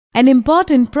An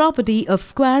important property of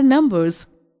square numbers.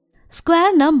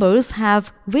 Square numbers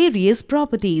have various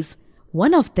properties.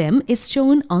 One of them is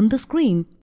shown on the screen.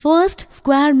 First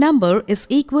square number is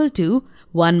equal to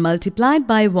 1 multiplied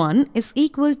by 1 is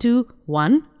equal to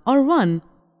 1 or 1.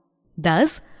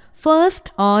 Thus,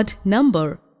 first odd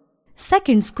number.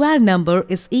 Second square number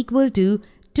is equal to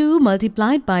 2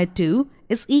 multiplied by 2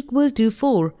 is equal to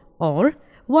 4 or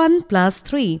 1 plus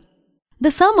 3.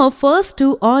 The sum of first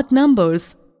two odd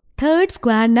numbers. Third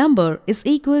square number is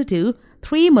equal to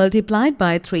 3 multiplied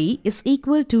by 3 is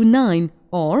equal to 9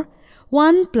 or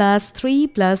 1 plus 3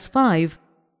 plus 5.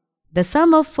 The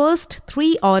sum of first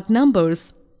three odd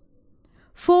numbers.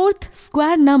 Fourth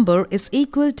square number is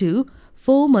equal to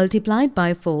 4 multiplied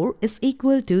by 4 is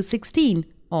equal to 16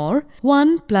 or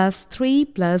 1 plus 3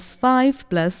 plus 5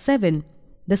 plus 7.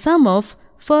 The sum of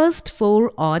first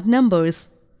four odd numbers.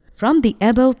 From the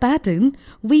above pattern,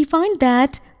 we find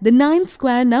that the ninth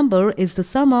square number is the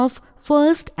sum of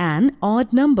first and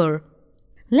odd number.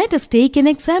 Let us take an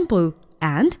example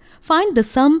and find the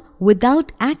sum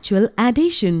without actual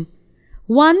addition.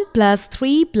 1 plus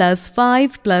 3 plus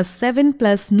 5 plus 7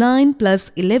 plus 9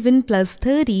 plus 11 plus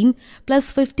 13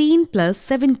 plus 15 plus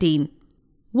 17.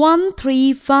 1,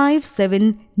 3, 5,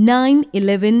 7, 9,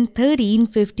 11, 13,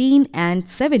 15 and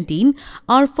 17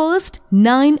 are first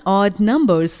 9 odd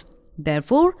numbers.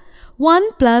 Therefore,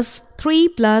 1 plus 3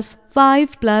 plus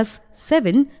 5 plus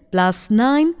 7 plus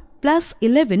 9 plus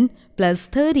 11 plus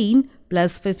 13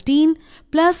 plus 15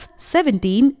 plus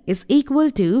 17 is equal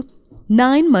to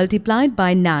 9 multiplied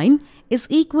by 9 is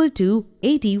equal to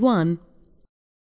 81.